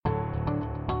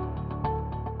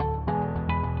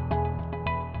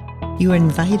You are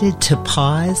invited to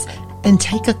pause and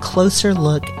take a closer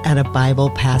look at a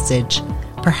Bible passage.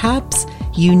 Perhaps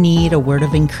you need a word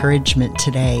of encouragement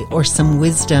today or some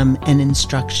wisdom and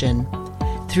instruction.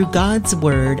 Through God's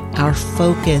Word, our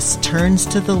focus turns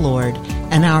to the Lord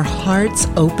and our hearts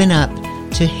open up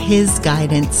to His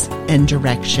guidance and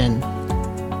direction.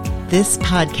 This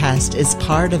podcast is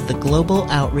part of the global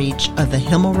outreach of the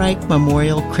Himmelreich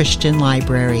Memorial Christian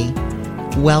Library.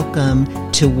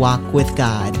 Welcome to Walk with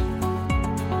God.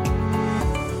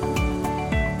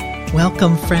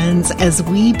 Welcome, friends. As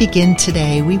we begin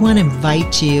today, we want to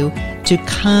invite you to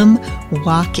come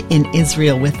walk in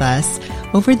Israel with us.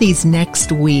 Over these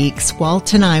next weeks,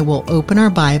 Walt and I will open our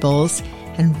Bibles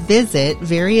and visit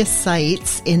various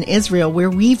sites in Israel where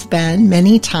we've been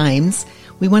many times.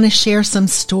 We want to share some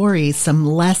stories, some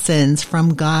lessons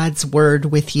from God's Word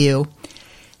with you.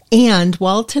 And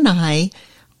Walt and I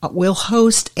will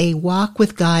host a Walk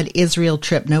with God Israel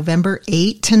trip November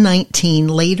 8 to 19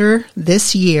 later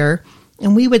this year,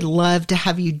 and we would love to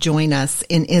have you join us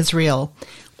in Israel.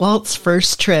 Walt's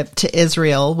first trip to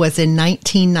Israel was in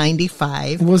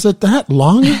 1995. Was it that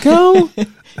long ago?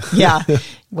 Yeah.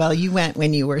 Well, you went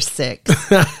when you were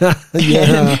 6.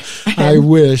 Yeah, I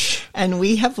wish. And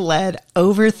we have led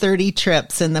over 30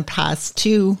 trips in the past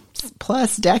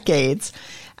 2+ decades.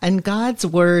 And God's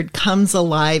Word comes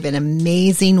alive in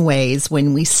amazing ways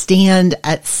when we stand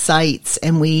at sites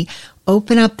and we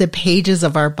open up the pages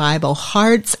of our Bible.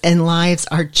 Hearts and lives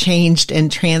are changed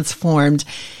and transformed.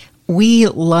 We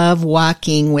love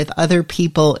walking with other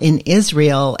people in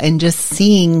Israel and just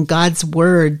seeing God's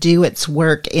Word do its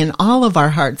work in all of our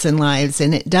hearts and lives.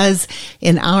 And it does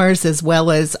in ours as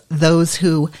well as those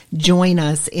who join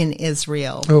us in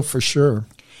Israel. Oh, for sure.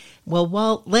 Well,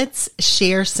 Walt, let's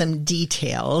share some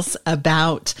details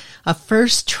about a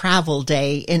first travel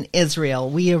day in Israel.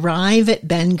 We arrive at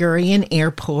Ben Gurion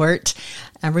Airport.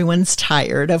 Everyone's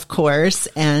tired, of course,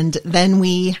 and then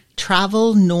we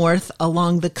travel north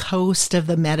along the coast of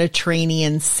the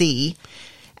Mediterranean Sea.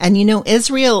 And you know,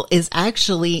 Israel is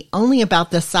actually only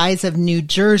about the size of New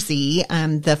Jersey,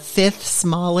 the 5th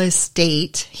smallest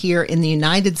state here in the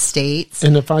United States.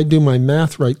 And if I do my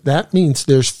math right, that means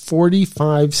there's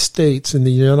 45 states in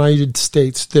the United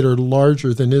States that are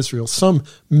larger than Israel, some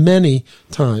many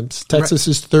times. Texas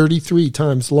is 33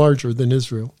 times larger than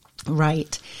Israel.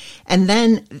 Right. And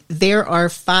then there are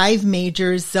 5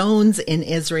 major zones in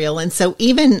Israel. And so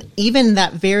even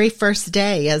that very first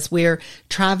day, as we're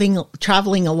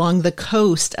traveling along the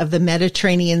coast of the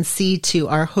Mediterranean Sea to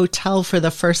our hotel for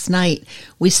the first night,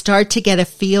 we start to get a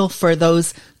feel for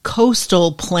those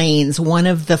coastal plains, one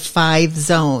of the 5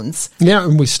 zones. Yeah,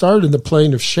 and we start in the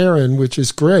plain of Sharon, which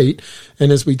is great.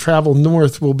 And as we travel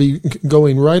north, we'll be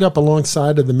going right up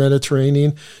alongside of the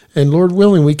Mediterranean. And Lord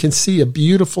willing, we can see a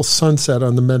beautiful sunset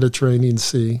on the Mediterranean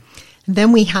Sea.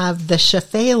 Then we have the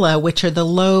Shephelah, which are the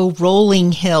low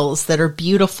rolling hills that are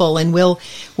beautiful. And we'll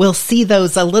see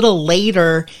those a little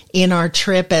later in our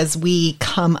trip as we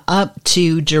come up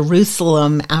to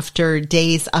Jerusalem after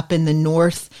days up in the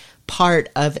north part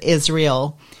of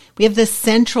Israel. We have the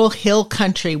Central Hill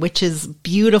Country, which is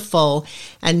beautiful,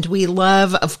 and we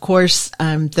love, of course,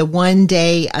 the one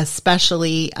day,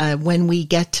 especially when we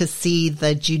get to see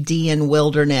the Judean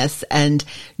wilderness and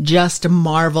just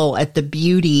marvel at the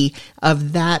beauty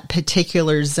of that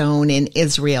particular zone in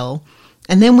Israel.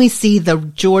 And then we see the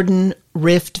Jordan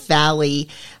Rift Valley.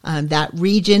 That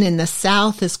region in the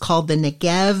south is called the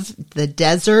Negev, the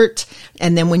desert.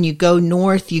 And then when you go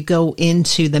north, you go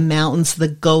into the mountains, the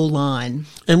Golan.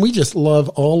 And we just love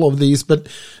all of these, but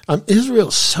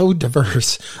Israel's so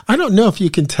diverse. I don't know if you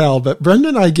can tell, but Brenda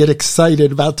and I get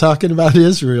excited about talking about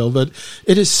Israel, but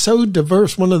it is so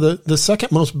diverse, one of the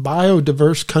second most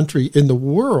biodiverse country in the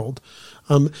world.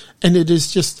 And it is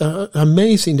just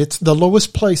amazing. It's the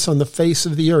lowest place on the face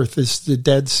of the earth is the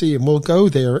Dead Sea. And we'll go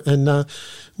there and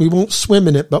we won't swim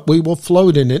in it, but we will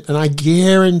float in it. And I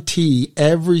guarantee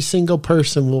every single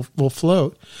person will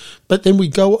float. But then we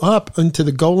go up into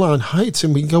the Golan Heights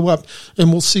and we go up and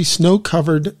we'll see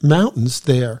snow-covered mountains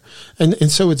there.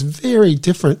 And so it's very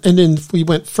different. And then if we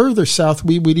went further south,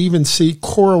 we would even see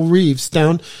coral reefs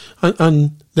down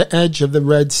on the edge of the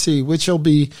Red Sea, which will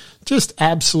be just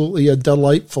absolutely a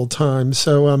delightful time.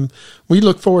 So we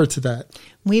look forward to that.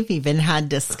 We've even had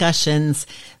discussions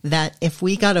that if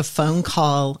we got a phone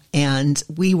call and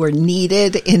we were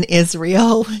needed in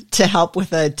Israel to help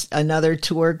with another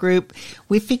tour group,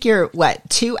 we figure,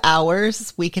 2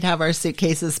 hours, we could have our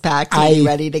suitcases packed and be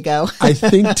ready to go. I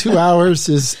think 2 hours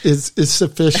is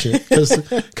sufficient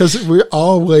because we're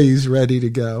always ready to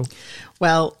go.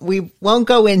 Well, we won't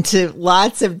go into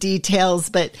lots of details,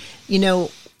 but,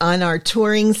 on our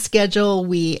touring schedule,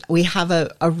 we have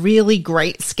a really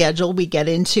great schedule we get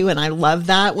into, and I love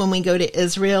that when we go to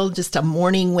Israel, just a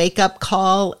morning wake-up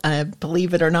call,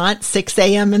 believe it or not, 6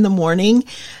 a.m. in the morning,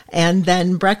 and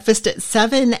then breakfast at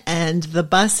 7, and the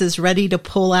bus is ready to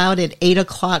pull out at 8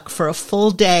 o'clock for a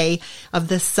full day of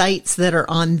the sites that are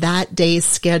on that day's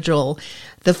schedule.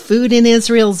 The food in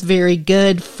Israel is very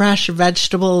good, fresh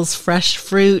vegetables, fresh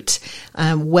fruit,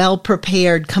 well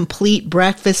prepared, complete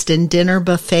breakfast and dinner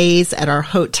buffets at our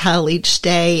hotel each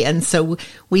day. And so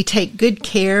we take good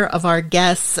care of our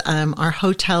guests. Our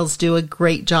hotels do a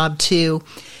great job too.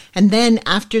 And then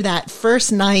after that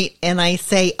first night, and I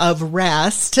say of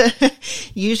rest,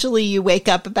 usually you wake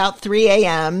up about 3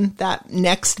 a.m. that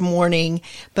next morning,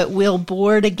 but we'll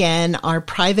board again our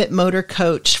private motor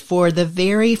coach for the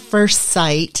very first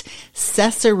site,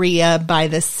 Caesarea by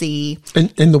the Sea.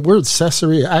 And the word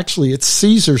Caesarea, actually, it's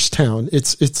Caesar's town.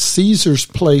 It's Caesar's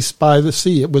place by the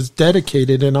sea. It was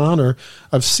dedicated in honor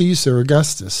of Caesar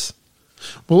Augustus.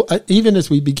 Well, even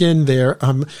as we begin there,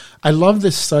 I love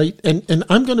this site, and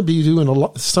I'm going to be doing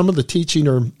some of the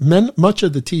teaching much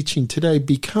of the teaching today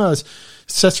because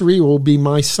Caesarea will be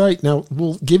my site. Now,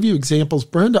 we'll give you examples.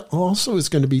 Brenda also is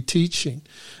going to be teaching,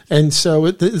 and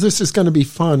so this is going to be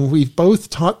fun. We've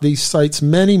both taught these sites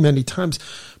many, many times,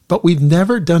 but we've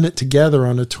never done it together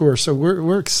on a tour, so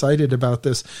we're excited about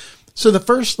this. So the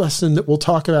first lesson that we'll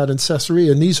talk about in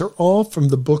Caesarea, and these are all from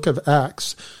the book of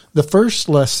Acts. The first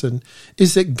lesson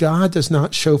is that God does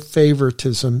not show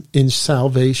favoritism in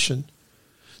salvation.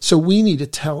 So we need to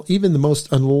tell even the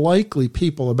most unlikely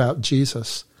people about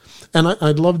Jesus. And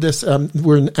I love this.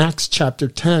 We're in Acts chapter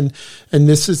 10, and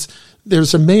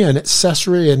there's a man at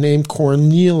Caesarea named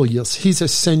Cornelius. He's a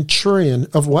centurion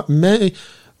of what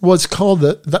was called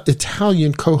the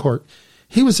Italian cohort.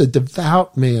 He was a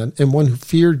devout man and one who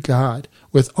feared God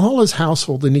with all his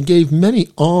household, and he gave many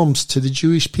alms to the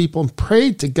Jewish people and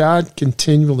prayed to God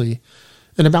continually.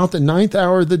 And about the 9th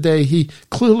hour of the day, he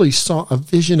clearly saw a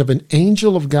vision of an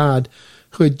angel of God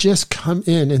who had just come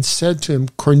in and said to him,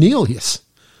 Cornelius.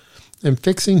 And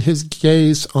fixing his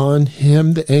gaze on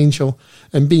him, the angel,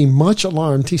 and being much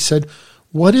alarmed, he said,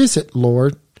 What is it,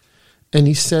 Lord? And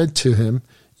he said to him,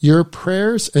 Your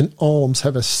prayers and alms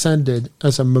have ascended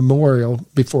as a memorial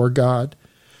before God.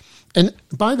 And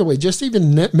by the way, just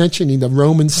even mentioning the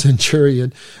Roman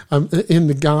centurion in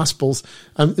the Gospels,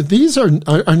 these are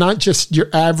not just your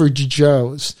average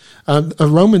Joes. A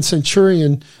Roman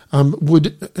centurion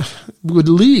would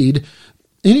lead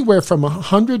anywhere from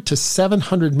 100 to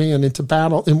 700 men into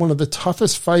battle in one of the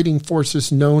toughest fighting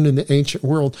forces known in the ancient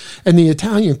world. And the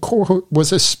Italian cohort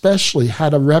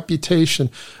had a reputation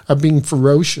of being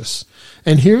ferocious.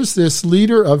 And here's this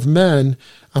leader of men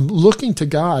looking to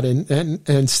God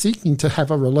and seeking to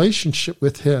have a relationship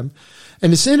with him.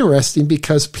 And it's interesting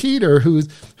because Peter, who's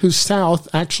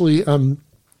south, actually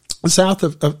south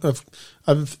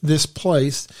of this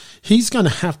place, he's going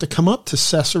to have to come up to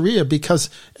Caesarea because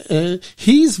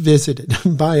he's visited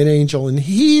by an angel, and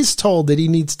he's told that he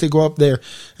needs to go up there,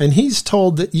 and he's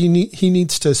told that he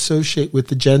needs to associate with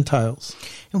the Gentiles.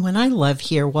 And what I love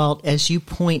here, Walt, as you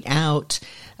point out,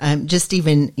 just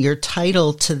even your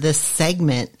title to this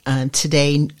segment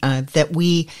today, that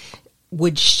we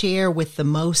would share with the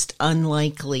most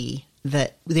unlikely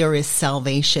that there is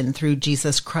salvation through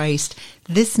Jesus Christ.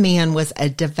 This man was a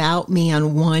devout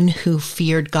man, one who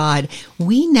feared God.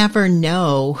 We never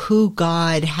know who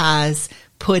God has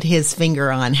put his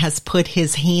finger on, has put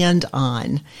his hand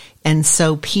on. And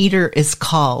so Peter is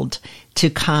called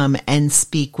to come and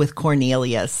speak with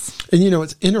Cornelius. And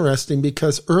it's interesting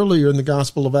because earlier in the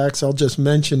Gospel of Acts, I'll just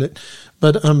mention it,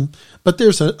 but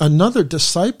there's another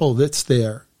disciple that's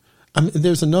there.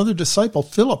 There's another disciple,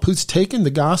 Philip, who's taken the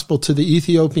gospel to the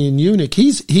Ethiopian eunuch.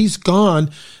 He's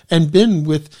gone and been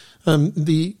with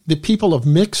the people of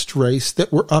mixed race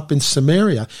that were up in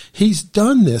Samaria. He's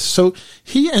done this. So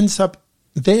he ends up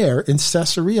there in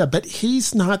Caesarea, but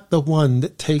he's not the one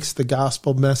that takes the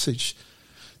gospel message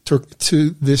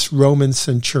to this Roman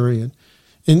centurion.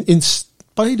 In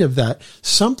spite of that,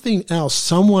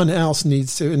 someone else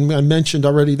needs to, and I mentioned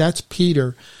already, that's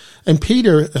Peter. And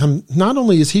Peter, not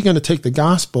only is he going to take the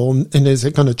gospel and is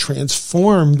it going to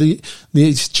transform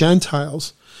these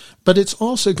Gentiles, but it's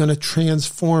also going to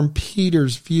transform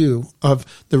Peter's view of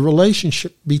the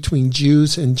relationship between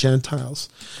Jews and Gentiles.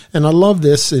 And I love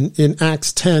this in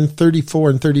Acts 10, 34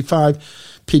 and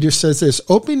 35. Peter says this,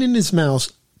 opening his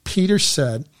mouth, Peter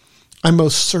said, I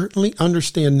most certainly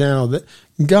understand now that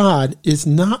God is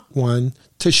not one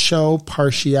to show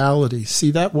partiality.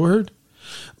 See that word?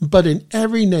 But in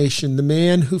every nation, the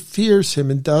man who fears him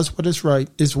and does what is right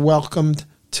is welcomed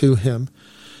to him.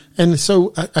 And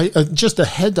so I just a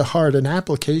head to heart, an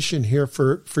application here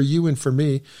for you and for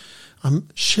me.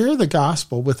 Share the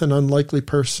gospel with an unlikely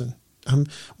person.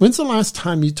 When's the last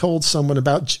time you told someone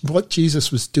about what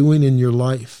Jesus was doing in your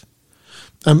life?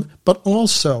 But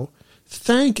also,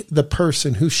 thank the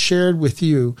person who shared with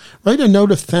you. Write a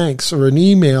note of thanks or an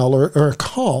email or a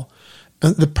call.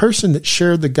 The person that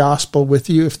shared the gospel with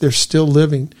you if they're still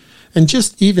living. And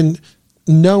just even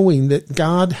knowing that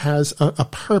God has a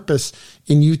purpose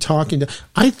in you talking to.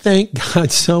 I thank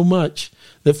God so much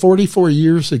that 44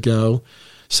 years ago,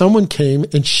 someone came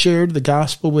and shared the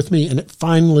gospel with me, and it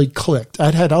finally clicked.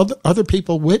 I'd had other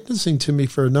people witnessing to me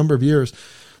for a number of years,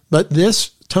 but this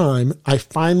time I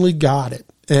finally got it,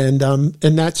 and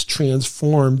that's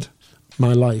transformed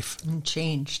my life.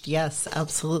 Changed, yes,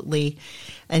 absolutely.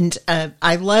 And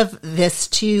I love this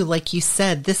too. Like you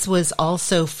said, this was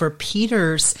also for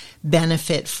Peter's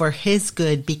benefit, for his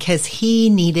good, because he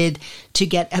needed to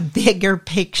get a bigger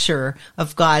picture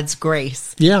of God's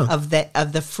grace, of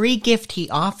the free gift he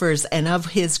offers, and of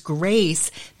his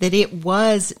grace, that it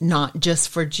was not just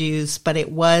for Jews, but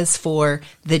it was for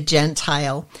the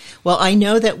Gentile. Well, I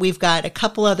know that we've got a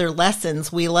couple other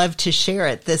lessons we love to share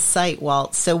at this site,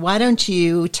 Walt. So why don't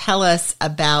you tell us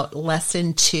about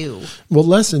lesson 2? Well,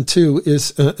 lesson 2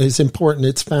 is important.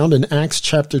 It's found in Acts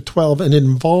chapter 12, and it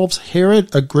involves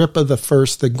Herod Agrippa I,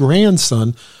 the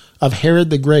grandson of Herod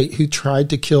the Great, who tried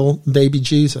to kill baby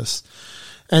Jesus.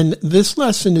 And this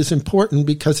lesson is important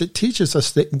because it teaches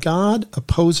us that God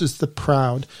opposes the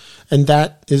proud, and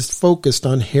that is focused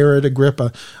on Herod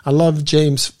Agrippa. I love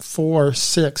James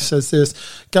 4:6 says this: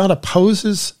 God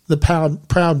opposes the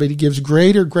proud, but he gives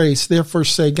greater grace. Therefore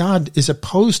say, God is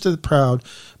opposed to the proud,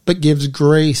 but gives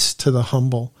grace to the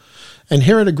humble. And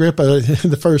Herod Agrippa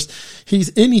the first,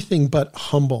 he's anything but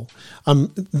humble.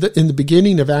 In the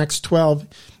beginning of Acts 12,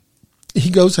 he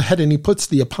goes ahead and he puts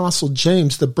the apostle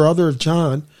James, the brother of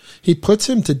John, he puts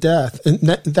him to death. And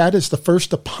that is the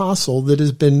first apostle that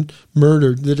has been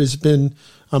murdered, that has been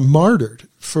martyred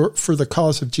for the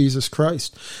cause of Jesus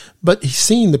Christ. But he's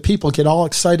seeing the people get all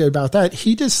excited about that.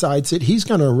 He decides that he's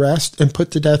going to arrest and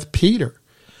put to death Peter.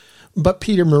 But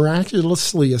Peter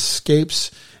miraculously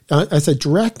escapes as a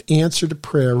direct answer to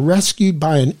prayer, rescued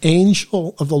by an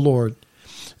angel of the Lord.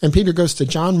 And Peter goes to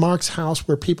John Mark's house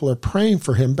where people are praying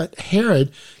for him. But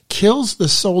Herod kills the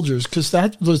soldiers because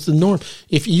that was the norm.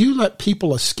 If you let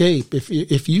people escape, if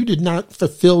you did not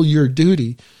fulfill your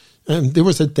duty, there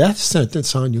was a death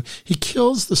sentence on you. He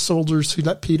kills the soldiers who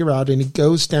let Peter out, and he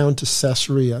goes down to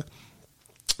Caesarea.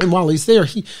 And while he's there,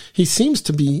 he seems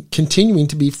to be continuing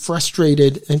to be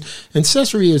frustrated. And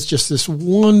Caesarea is just this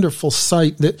wonderful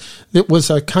site that was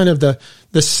a kind of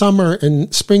the summer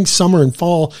and spring, summer, and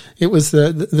fall. It was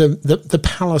the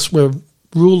palace where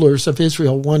rulers of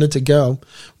Israel wanted to go.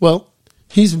 Well,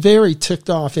 he's very ticked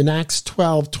off. In Acts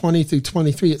 12:20 through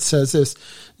 23, it says this: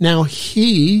 Now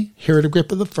he, Herod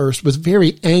Agrippa I, was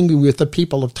very angry with the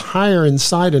people of Tyre and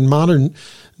Sidon, modern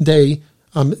day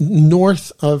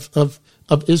north of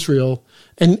Israel.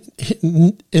 And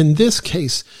in this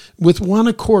case, with one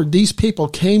accord, these people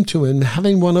came to him,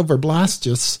 having won over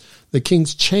Blastus, the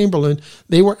king's chamberlain.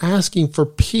 They were asking for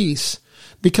peace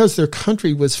because their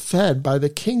country was fed by the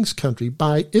king's country,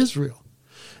 by Israel.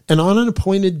 And on an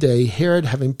appointed day, Herod,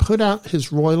 having put out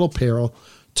his royal apparel,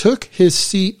 took his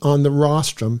seat on the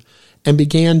rostrum and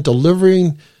began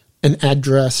delivering an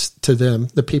address to them,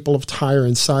 the people of Tyre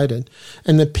and Sidon.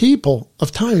 And the people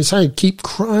of Tyre and Sidon keep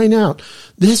crying out,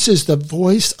 this is the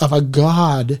voice of a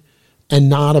God and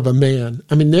not of a man.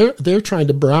 I mean, they're trying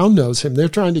to brown nose him. They're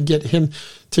trying to get him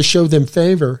to show them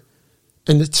favor.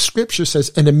 And the scripture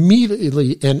says, and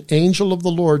immediately an angel of the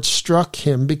Lord struck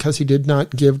him because he did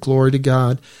not give glory to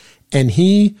God. And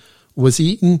he was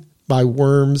eaten by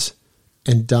worms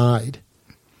and died.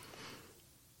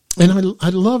 And I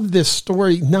love this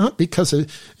story, not because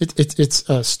it's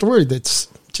a story that's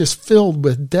just filled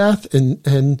with death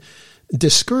and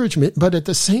discouragement, but at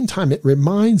the same time, it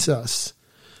reminds us,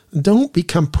 don't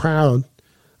become proud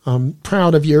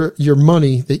of your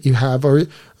money that you have, or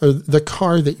the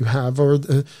car that you have, or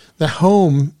the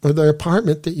home or the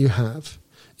apartment that you have.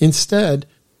 Instead,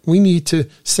 we need to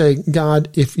say, God,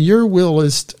 if your will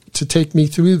is to take me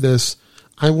through this,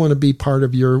 I want to be part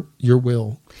of your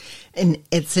will. And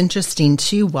it's interesting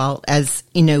too, Walt, as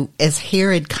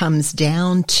Herod comes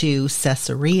down to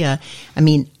Caesarea, I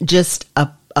mean, just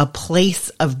a place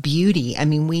of beauty. I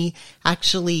mean, we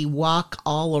actually walk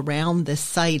all around this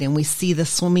site and we see the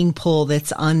swimming pool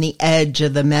that's on the edge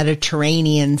of the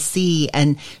Mediterranean Sea,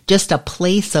 and just a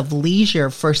place of leisure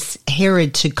for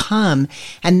Herod to come.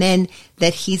 And then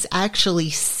that he's actually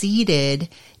seated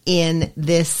in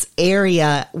this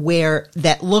area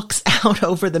that looks out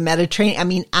over the Mediterranean. I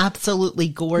mean, absolutely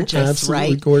gorgeous,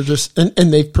 absolutely right? Gorgeous.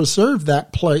 And they've preserved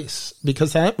that place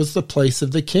because that was the place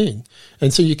of the king.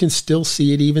 And so you can still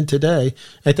see it even today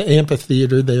at the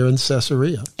amphitheater there in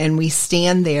Caesarea. And we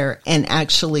stand there and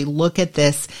actually look at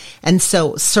this. And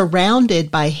so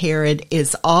surrounded by Herod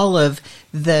is all of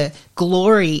the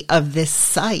glory of this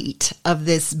site, of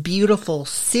this beautiful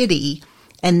city.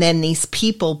 And then these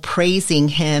people praising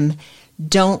him.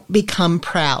 Don't become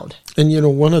proud. And,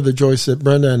 one of the joys that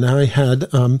Brenda and I had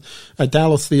at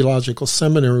Dallas Theological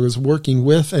Seminary was working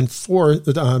with and for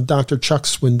Dr. Chuck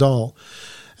Swindoll.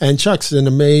 And Chuck's an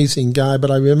amazing guy, but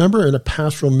I remember in a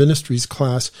pastoral ministries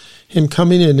class, him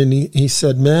coming in and he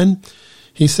said, "Men,"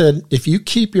 he said, "if you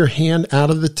keep your hand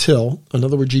out of the till, in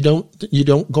other words, you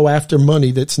don't go after money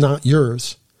that's not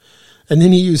yours." And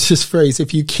then he used this phrase,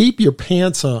 "if you keep your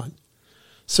pants on,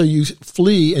 so you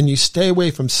flee and you stay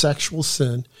away from sexual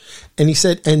sin." And he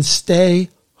said, "and stay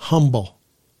humble.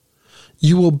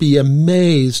 You will be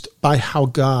amazed by how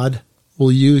God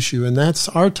will use you." And that's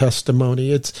our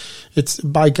testimony. It's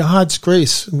by God's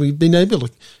grace we've been able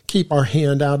to keep our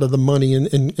hand out of the money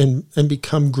and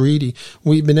become greedy.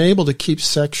 We've been able to keep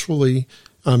sexually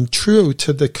true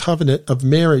to the covenant of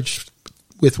marriage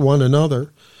with one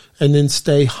another and then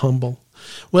stay humble.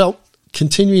 Well,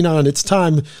 continuing on, it's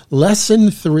time, lesson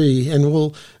 3, and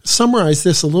we'll summarize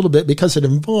this a little bit because it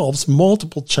involves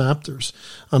multiple chapters.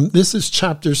 This is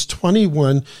chapters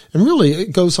 21, and really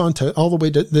it goes on to all the way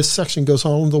to, this section goes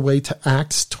all the way to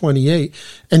Acts 28.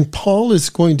 And Paul is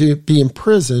going to be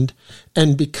imprisoned,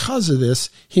 and because of this,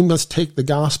 he must take the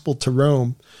gospel to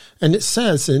Rome. And it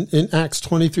says in Acts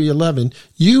 23:11,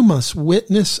 you must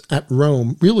witness at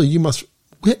Rome. Really, you must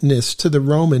witness to the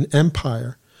Roman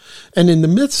Empire. And in the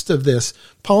midst of this,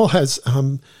 Paul has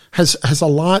a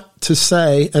lot to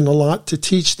say and a lot to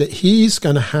teach that he's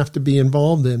going to have to be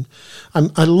involved in.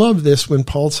 I love this when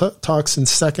Paul talks in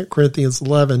 2 Corinthians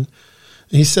 11.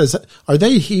 He says, "Are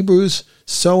they Hebrews?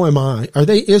 So am I. Are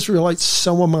they Israelites?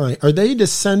 So am I. Are they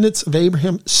descendants of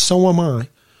Abraham? So am I.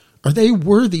 Are they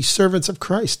worthy servants of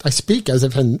Christ? I speak as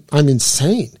if I'm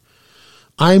insane.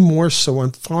 I more so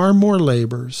on far more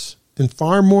labors and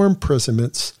far more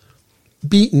imprisonments,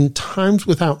 beaten times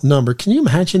without number." Can you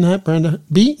imagine that, Brenda?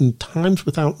 Beaten times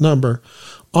without number,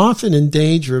 often in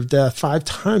danger of death. 5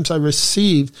 times I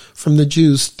received from the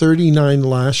Jews 39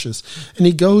 lashes. And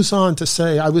he goes on to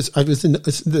say, I was in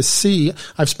the sea.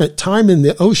 I've spent time in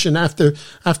the ocean after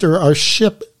our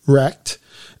ship wrecked.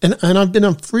 And I've been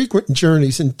on frequent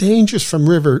journeys and dangers from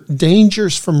river,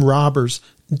 dangers from robbers,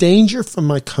 danger from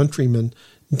my countrymen,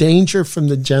 danger from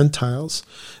the Gentiles.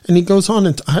 And he goes on,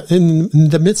 in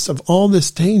the midst of all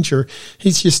this danger,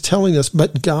 he's just telling us,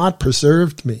 but God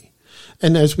preserved me.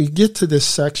 And as we get to this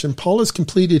section, Paul has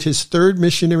completed his 3rd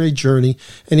missionary journey,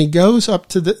 and he goes up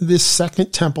to this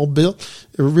second temple built,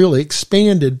 really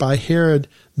expanded by Herod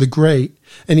the Great.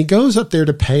 And he goes up there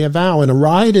to pay a vow, and a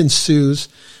riot ensues,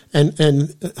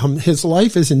 and his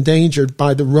life is endangered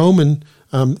by the Roman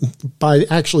by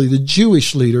actually the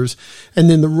Jewish leaders. And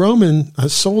then the Roman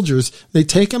soldiers, they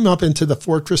take him up into the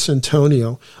Fortress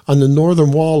Antonio on the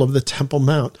northern wall of the Temple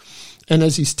Mount. And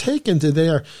as he's taken to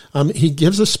there, he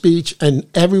gives a speech, and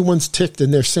everyone's ticked,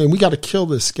 and they're saying, we got to kill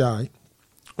this guy.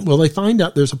 Well, they find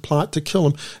out there's a plot to kill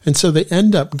him, and so they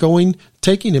end up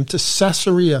taking him to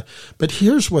Caesarea. But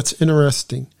here's what's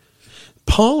interesting.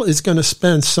 Paul is going to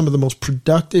spend some of the most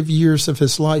productive years of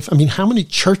his life. I mean, how many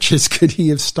churches could he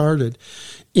have started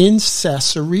in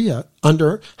Caesarea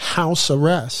under house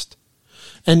arrest?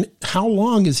 And how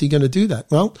long is he going to do that?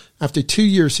 Well, after 2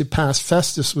 years had passed,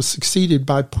 Festus was succeeded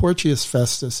by Porcius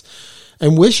Festus.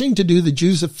 And wishing to do the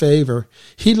Jews a favor,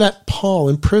 he let Paul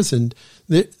imprisoned.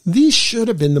 These should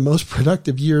have been the most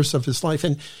productive years of his life.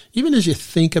 And even as you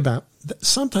think about that,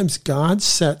 sometimes God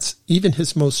sets even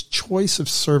his most choice of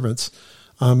servants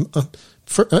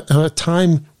for a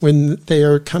time when they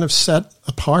are kind of set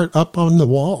apart up on the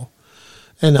wall.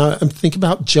 And think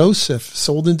about Joseph,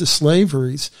 sold into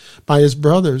slaveries by his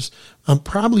brothers,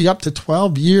 probably up to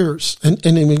 12 years. And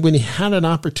when he had an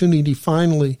opportunity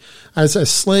finally as a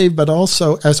slave, but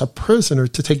also as a prisoner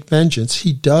to take vengeance,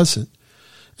 he doesn't.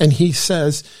 And he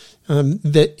says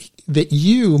that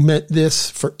you meant this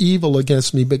for evil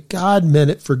against me, but God meant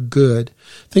it for good.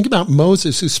 Think about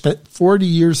Moses, who spent 40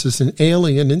 years as an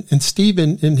alien, and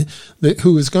Stephen,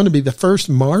 who is going to be the first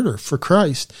martyr for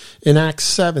Christ in Acts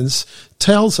 7,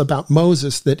 tells about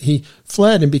Moses that he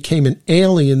fled and became an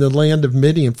alien in the land of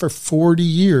Midian for 40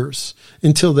 years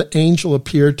until the angel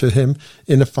appeared to him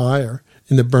in a fire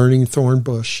in the burning thorn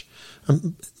bush.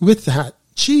 With that,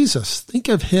 Jesus, think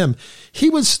of him. He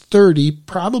was 30,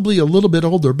 probably a little bit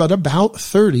older, but about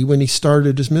 30 when he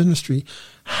started his ministry.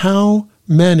 How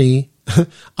many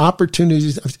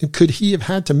opportunities could he have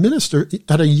had to minister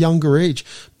at a younger age?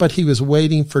 But he was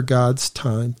waiting for God's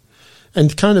time.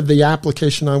 And kind of the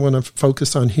application I want to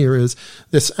focus on here is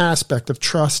this aspect of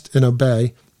trust and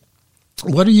obey.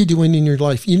 What are you doing in your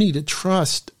life? You need to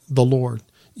trust the Lord.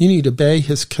 You need to obey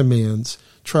his commands.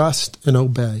 Trust and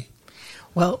obey.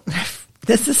 Well,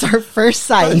 this is our first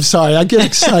sight. I'm sorry, I get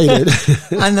excited.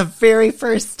 On the very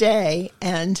first day.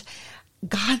 And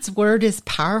God's word is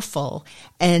powerful.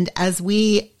 And as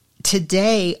we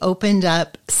today opened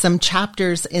up some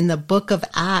chapters in the book of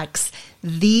Acts,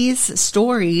 these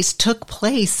stories took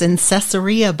place in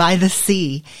Caesarea by the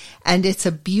sea. And it's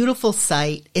a beautiful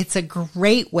sight. It's a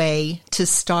great way to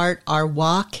start our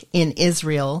walk in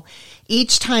Israel.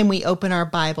 Each time we open our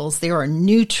Bibles, there are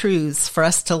new truths for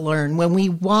us to learn. When we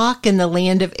walk in the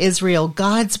land of Israel,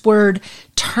 God's word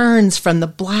turns from the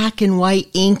black and white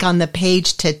ink on the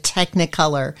page to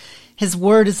Technicolor. His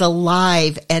word is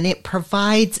alive and it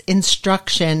provides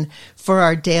instruction for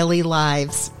our daily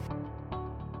lives.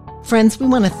 Friends, we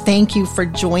want to thank you for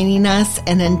joining us,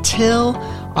 and until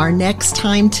our next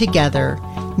time together,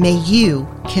 may you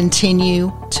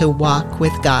continue to walk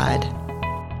with God.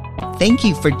 Thank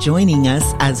you for joining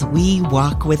us as we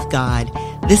walk with God.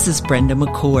 This is Brenda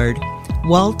McCord.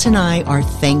 Walt and I are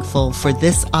thankful for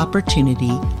this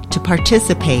opportunity to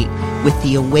participate with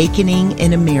the Awakening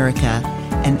in America,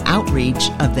 an outreach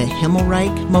of the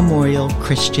Himmelreich Memorial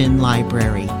Christian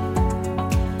Library.